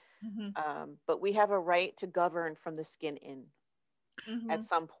it. But we have a right to govern from the skin in at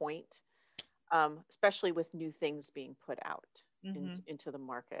some point, especially with new things being put out into the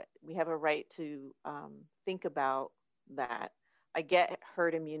market. We have a right to think about that. I get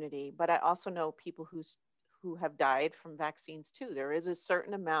herd immunity, but I also know people who have died from vaccines too. There is a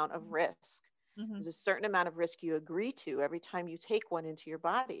certain amount of risk. There's a certain amount of risk you agree to every time you take one into your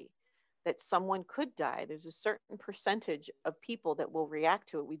body, that someone could die. There's a certain percentage of people that will react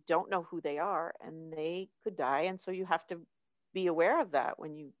to it. We don't know who they are, and they could die. And so you have to be aware of that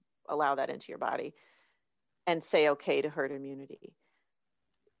when you allow that into your body and say okay to herd immunity.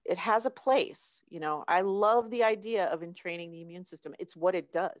 It has a place. You know, I love the idea of entraining the immune system. It's what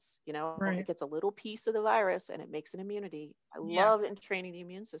it does. You know, it gets a little piece of the virus and it makes an immunity. I love entraining the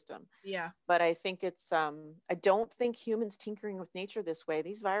immune system. Yeah. But I think it's, I don't think humans tinkering with nature this way.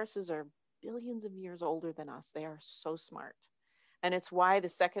 These viruses are billions of years older than us. They are so smart. And it's why the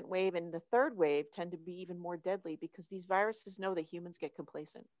second wave and the third wave tend to be even more deadly, because these viruses know that humans get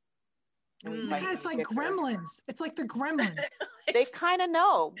complacent. And we Oh my fight God, and it's we like bicker. Gremlins. It's like the Gremlins. They kind of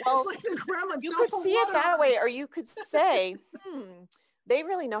know. Well, It's like the Gremlins. you Don't could put see it water that on. way, or you could say, they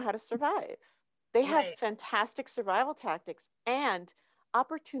really know how to survive. They have Right. fantastic survival tactics, and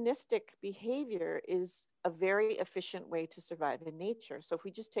opportunistic behavior is a very efficient way to survive in nature. So if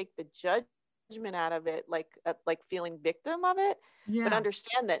we just take the judgment out of it, like feeling victim of it, but Yeah.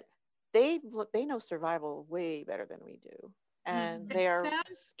 understand that they know survival way better than we do. And It they are,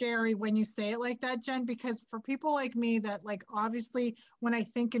 sounds scary when you say it like that, Jen, because for people like me that like obviously when I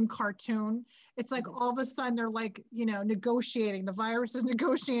think in cartoon, it's like all of a sudden they're like, you know, negotiating. The virus is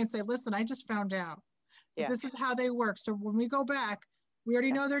negotiating and say, listen, I just found out that yeah, this is how they work. So when we go back, we already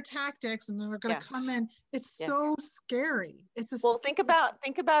Yeah. know their tactics and then they're going to Yeah. come in. It's Yeah. so scary. It's a well, think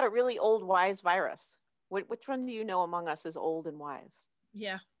about a really old wise virus. Which one do you know among us is old and wise?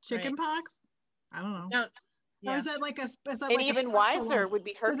 Yeah. chicken pox. I don't know. No. Or Yeah. is that like a, is that And like even a wiser one? would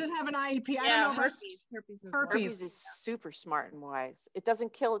be Does herpes. it have an IEP? I don't Yeah. know. Herpes. Herpes is one. Herpes is super smart and wise. It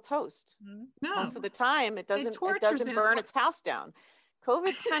doesn't kill its host. Mhm. No. Most of the time, it doesn't tortures it. burn its house down.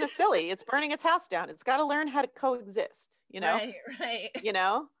 COVID's kind of silly. It's burning its house down. It's got to learn how to coexist, you know? Right. Right. You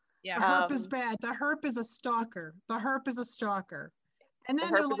know? The Yeah. herp is bad. The herp is a stalker. The herp is a stalker. And The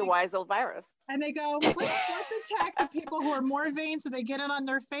then they're herp is a like, wise old virus. and they go, let's attack the people who are more vain so they get it on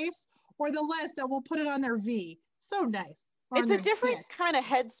their face, or the less that will put it on their V. So nice. Or It's on a their different dick. kind of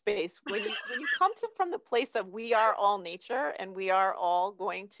headspace when you come from the place of we are all nature and we are all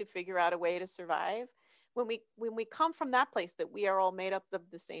going to figure out a way to survive. When we come from that place that we are all made up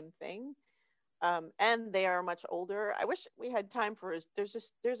of the same thing, and they are much older. I wish we had time for.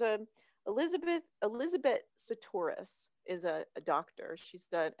 There's a Elizabeth Sahtouris is a doctor. She's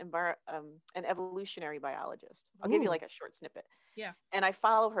an evolutionary biologist. I'll give you like a short snippet. Yeah. And I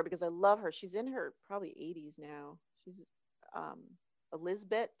follow her because I love her. She's in her probably 80s now. She's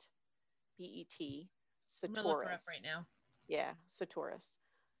Elizabeth Bet I'm gonna look her up Sahtouris. right now. Yeah, Sahtouris.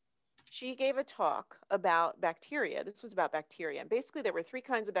 She gave a talk about bacteria. This was about bacteria. And basically there were 3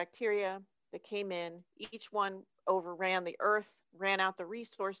 kinds of bacteria that came in. Each one overran the earth, ran out the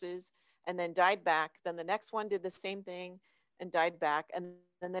resources, and then died back. Then the next one did the same thing and died back. And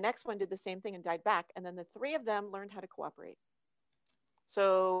then the next one did the same thing and died back. And then the 3 of them learned how to cooperate.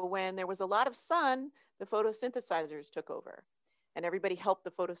 So when there was a lot of sun, the photosynthesizers took over and everybody helped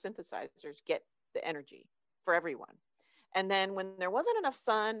the photosynthesizers get the energy for everyone. And then when there wasn't enough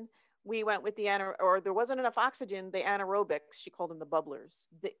sun, we went with or there wasn't enough oxygen, the anaerobics, she called them the bubblers.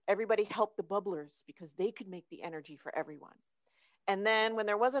 Everybody helped the bubblers because they could make the energy for everyone. And then when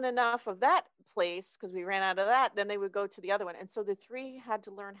there wasn't enough of that place, because we ran out of that, then they would go to the other one. And so the 3 had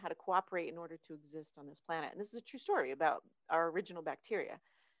to learn how to cooperate in order to exist on this planet. And this is a true story about our original bacteria.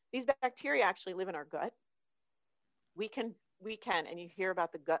 These bacteria actually live in our gut. We can, and you hear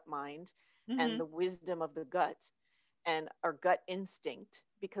about the gut mind and the wisdom of the gut and our gut instinct,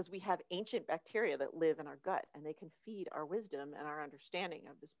 because we have ancient bacteria that live in our gut and they can feed our wisdom and our understanding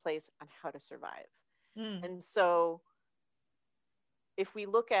of this place and how to survive. And so if we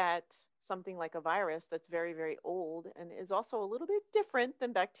look at something like a virus that's very, very old and is also a little bit different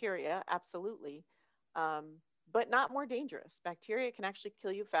than bacteria, absolutely, but not more dangerous. Bacteria can actually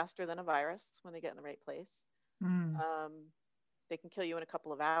kill you faster than a virus when they get in the right place. They can kill you in a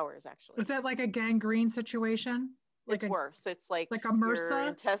couple of hours, actually. Is that like a gangrene situation? It's worse. It's like a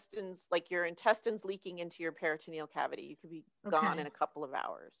MRSA? Your intestines leaking into your peritoneal cavity. You could be gone in a couple of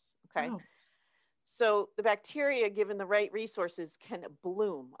hours. Okay. Oh. So the bacteria, given the right resources, can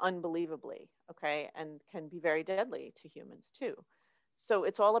bloom unbelievably, okay, and can be very deadly to humans too. So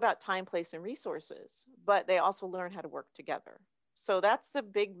it's all about time, place, and resources, but they also learn how to work together. So that's the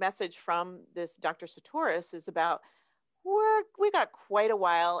big message from this Dr. Sahtouris is about we got quite a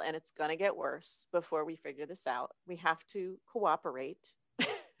while and it's going to get worse before we figure this out. We have to cooperate.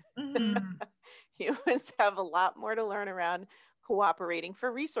 Humans have a lot more to learn around cooperating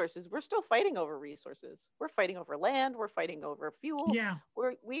for resources. We're still fighting over resources. We're fighting over land. We're fighting over fuel. Yeah.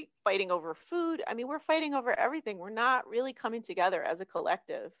 We're fighting over food. I mean, we're fighting over everything. We're not really coming together as a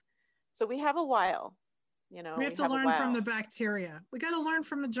collective. So we have a while, you know. We have to learn from the bacteria. We got to learn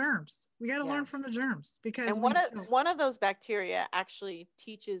from the germs. We got to learn from the germs because one of those bacteria actually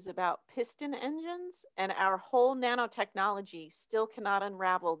teaches about piston engines, and our whole nanotechnology still cannot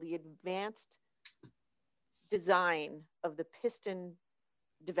unravel the advanced design of the piston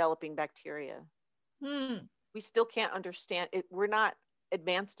developing bacteria. We still can't understand it. We're not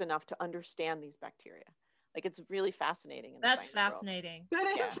advanced enough to understand these bacteria. Like, it's really fascinating. That's fascinating. That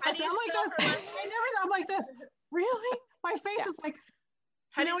is. How do you spell her last name? I never thought like this. Really? My face is like.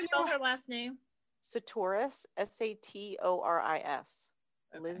 How do you spell her last name? Sahtouris, Sattouris.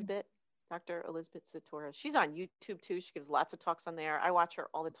 Okay. Elizabeth. Dr. Elizabeth Satora. She's on YouTube too. She gives lots of talks on there. I watch her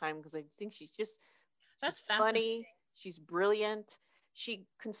all the time because I think she's fascinating. funny. She's brilliant. She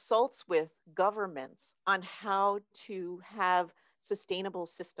consults with governments on how to have sustainable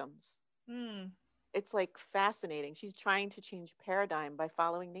systems. It's like fascinating. She's trying to change paradigm by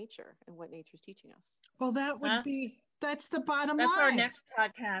following nature and what nature's teaching us. Well, that's the bottom line. That's our next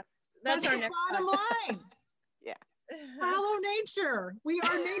podcast. That's our next bottom line. Yeah. Follow nature. We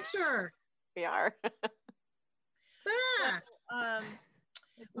are nature. We are.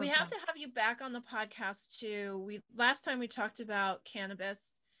 We have to have you back on the podcast too. Last time we talked about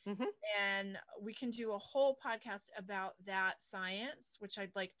cannabis, and we can do a whole podcast about that science, which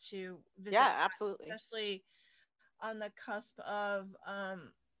I'd like to visit. Yeah, absolutely. Especially on the cusp of,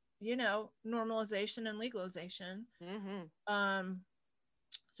 normalization and legalization.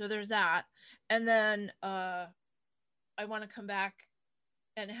 So there's that. And then I want to come back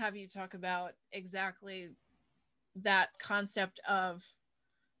and have you talk about exactly that concept of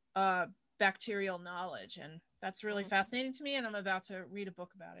bacterial knowledge, and that's really fascinating to me, and I'm about to read a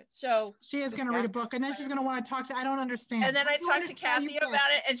book about it. So she is going to read a book, and then she's going to want to talk to, I don't understand. And then I talked to Kathy about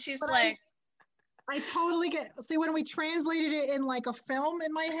it, and she's like, I totally see, when we translated it in like a film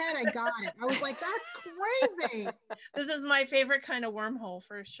in my head, I got it. I was like, that's crazy. This is my favorite kind of wormhole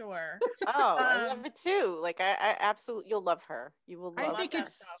for sure. Oh, I love it too. Like I absolutely, you'll love her. You will love I think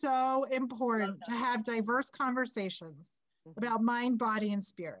it's so important to have diverse conversations about mind, body, and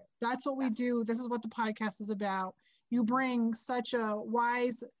spirit. That's what we do. This is what the podcast is about. You bring such a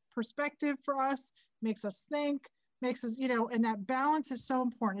wise perspective for us, makes us think, makes us, and that balance is so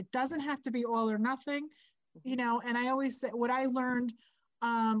important. It doesn't have to be all or nothing, and I always say what I learned,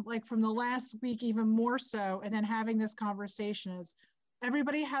 like from the last week, even more so, and then having this conversation is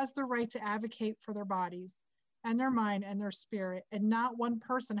everybody has the right to advocate for their bodies and their mind and their spirit, and not one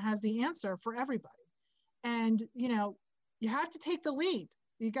person has the answer for everybody. And, you have to take the lead.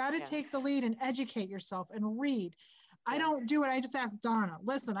 You got to take the lead and educate yourself and read. I don't do it. I just ask Donna,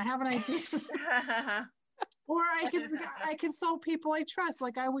 listen, I have an idea. Or I consult people I trust.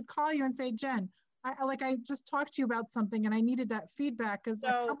 Like I would call you and say, Jen, I just talked to you about something and I needed that feedback because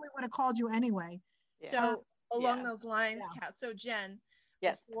I probably would have called you anyway. So along those lines, Kat, so Jen,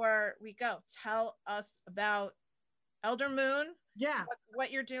 before we go, tell us about Elder Moon. Yeah.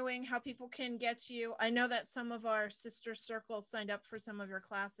 What you're doing, how people can get to you. I know that some of our sister circles signed up for some of your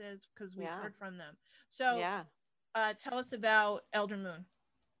classes because we've heard from them. So tell us about Elder Moon.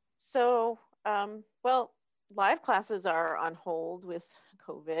 So, live classes are on hold with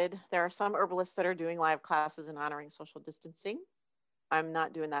COVID. There are some herbalists that are doing live classes and honoring social distancing. I'm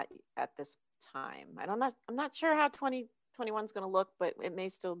not doing that at this time. I'm not sure how 2021 is going to look, but it may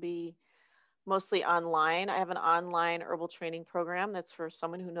still be mostly online. I have an online herbal training program that's for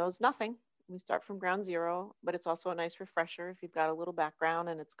someone who knows nothing. We start from ground zero, but it's also a nice refresher if you've got a little background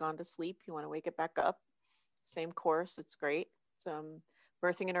and it's gone to sleep, you want to wake it back up. Same course, it's great. It's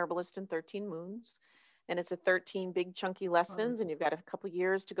Birthing an Herbalist in 13 Moons. And it's a 13 big chunky lessons, and you've got a couple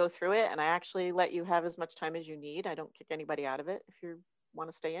years to go through it. And I actually let you have as much time as you need. I don't kick anybody out of it. If you want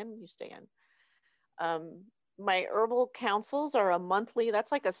to stay in, you stay in. My herbal councils are a monthly,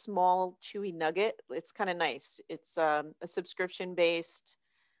 that's like a small chewy nugget. It's kind of nice. It's a subscription based,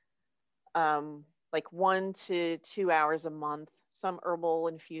 like 1 to 2 hours a month, some herbal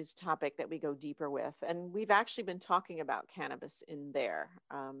infused topic that we go deeper with. And we've actually been talking about cannabis in there.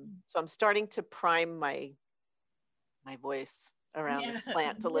 So I'm starting to prime my voice around this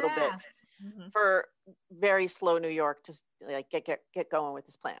plant a little bit for very slow New York to like get going with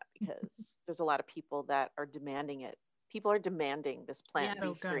this plant, because there's a lot of people that are demanding it. People are demanding this plant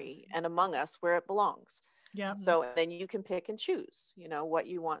be free and among us where it belongs. Yeah. So then you can pick and choose, what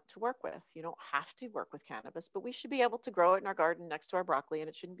you want to work with. You don't have to work with cannabis, but we should be able to grow it in our garden next to our broccoli, and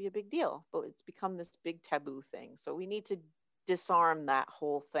it shouldn't be a big deal. But it's become this big taboo thing. So we need to disarm that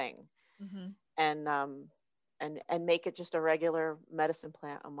whole thing and make it just a regular medicine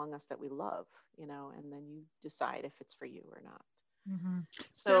plant among us that we love, and then you decide if it's for you or not.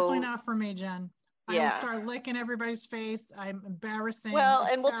 It's definitely not for me, Jen. I will start licking everybody's face. I'm embarrassing. Well,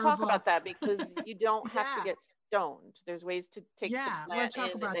 and we'll talk about that, because you don't have to get stoned. There's ways to take the plant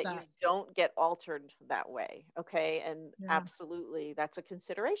in that you don't get altered that way. Okay. And absolutely, that's a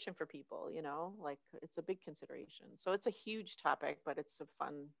consideration for people, like it's a big consideration. So it's a huge topic, but it's a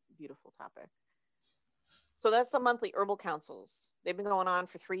fun, beautiful topic. So that's the monthly herbal councils. They've been going on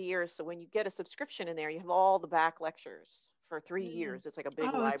for 3 years. So when you get a subscription in there, you have all the back lectures for 3 years. It's like a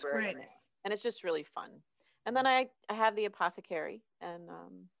big library in there. And it's just really fun. And then I have the apothecary, and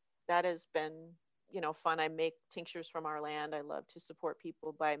that has been fun. I make tinctures from our land. I love to support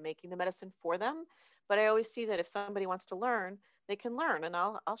people by making the medicine for them. But I always see that if somebody wants to learn, they can learn, and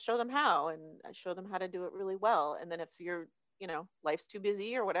I'll show them how, and I show them how to do it really well. And then if you're, life's too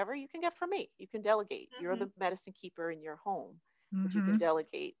busy or whatever, you can get from me. You can delegate. Mm-hmm. You're the medicine keeper in your home, but you can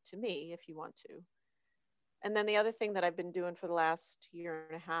delegate to me if you want to. And then the other thing that I've been doing for the last year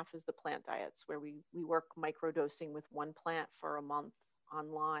and a half is the plant diets, where we work microdosing with one plant for a month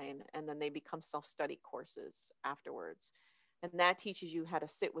online, and then they become self-study courses afterwards. And that teaches you how to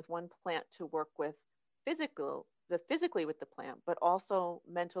sit with one plant to work with physically with the plant, but also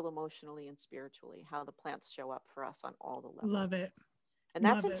mental, emotionally, and spiritually, how the plants show up for us on all the levels. Love it. And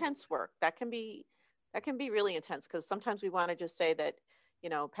that's intense work. That can be really intense, because sometimes we want to just say that,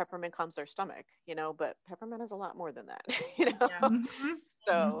 peppermint calms our stomach, but peppermint is a lot more than that, Yeah.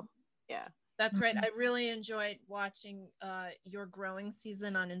 So, yeah. That's right. I really enjoyed watching your growing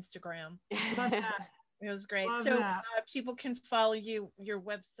season on Instagram. Love that. It was great. Love so people can follow you, your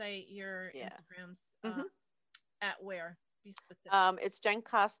website, your Instagrams at where? Be specific. It's Jen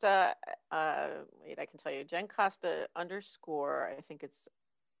Costa. Wait, I can tell you. Jen Costa _ I think it's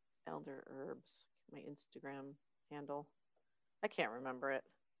Elder Herbs, my Instagram handle. I can't remember it.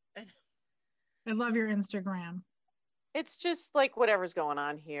 I love your Instagram. It's just like whatever's going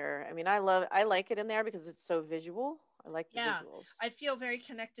on here. I mean, I like it in there because it's so visual. I like the visuals. I feel very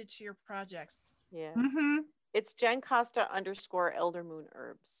connected to your projects. Yeah. Mm-hmm. It's Jen Costa _ Elder Moon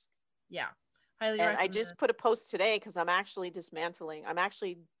Herbs. Yeah. Highly recommend. I just put a post today because I'm actually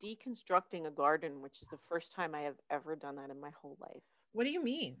deconstructing a garden, which is the first time I have ever done that in my whole life. What do you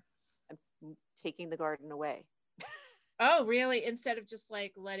mean? I'm taking the garden away. Oh, really? Instead of just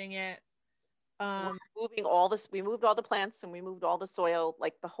like letting it moving all this, we moved all the plants and we moved all the soil.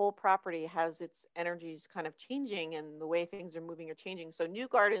 Like the whole property has its energies kind of changing, and the way things are moving are changing. So new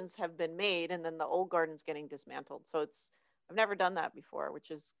gardens have been made, and then the old garden's getting dismantled. So I've never done that before, which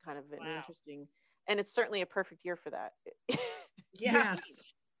is kind of an interesting, and it's certainly a perfect year for that. Yes.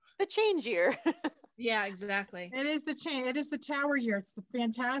 The change year. Yeah, exactly. It is the change. It is the tower year. It's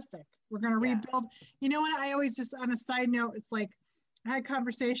fantastic. We're going to rebuild. You know what? I always just, on a side note, it's like, I had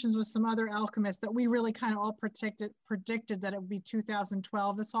conversations with some other alchemists that we really kind of all predicted that it would be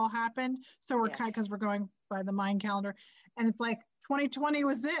 2012. This all happened. So we're kind of, because we're going by the Mayan calendar, and it's like 2020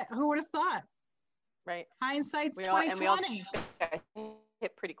 was it. Who would have thought? Right. Hindsight's 2020.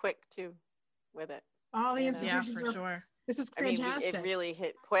 Hit pretty quick too with it. All the institutions for sure. This is fantastic. It really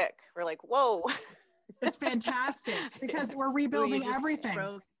hit quick. We're like, whoa. It's fantastic because we're rebuilding everything.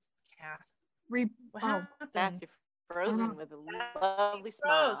 Kathy frozen with a lovely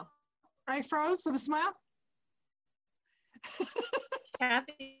smile. I froze with a smile.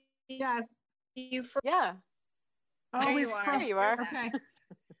 Kathy. Yes. You froze. Yeah. Oh, there you are. There you are. Okay. So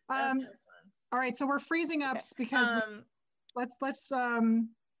fun. All right. So we're freezing up because let's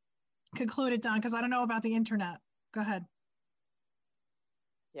conclude it, Don, because I don't know about the internet. Go ahead.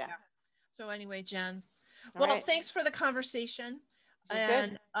 Yeah. So anyway, Jen. All well, thanks for the conversation.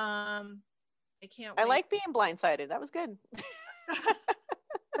 And I can't wait. I like being blindsided. That was good.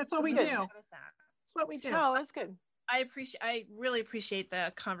 That's what we do. That's what we do. Oh, that's good. I really appreciate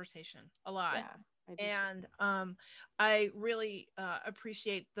the conversation a lot. Yeah, and I really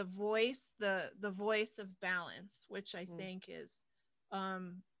appreciate the voice of balance, which I think is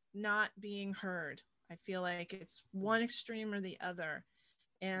not being heard. I feel like it's one extreme or the other.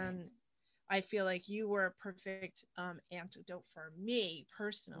 And I feel like you were a perfect antidote for me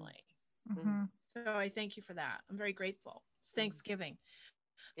personally. Mm-hmm. So I thank you for that. I'm very grateful. It's Thanksgiving.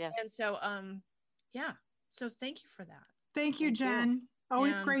 Yes. And so, so thank you for that. Thank you, Jen.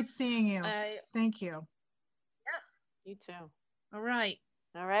 Always great seeing you. Thank you. Yeah. You too. All right.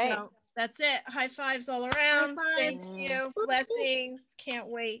 So that's it. High fives all around. Thank you. Blessings. Can't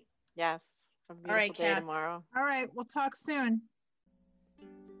wait. Yes. Have a beautiful day tomorrow. All right. We'll talk soon.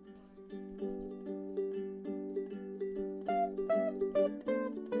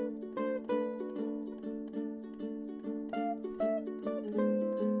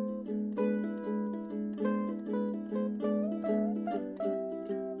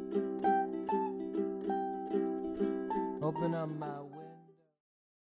 Open up my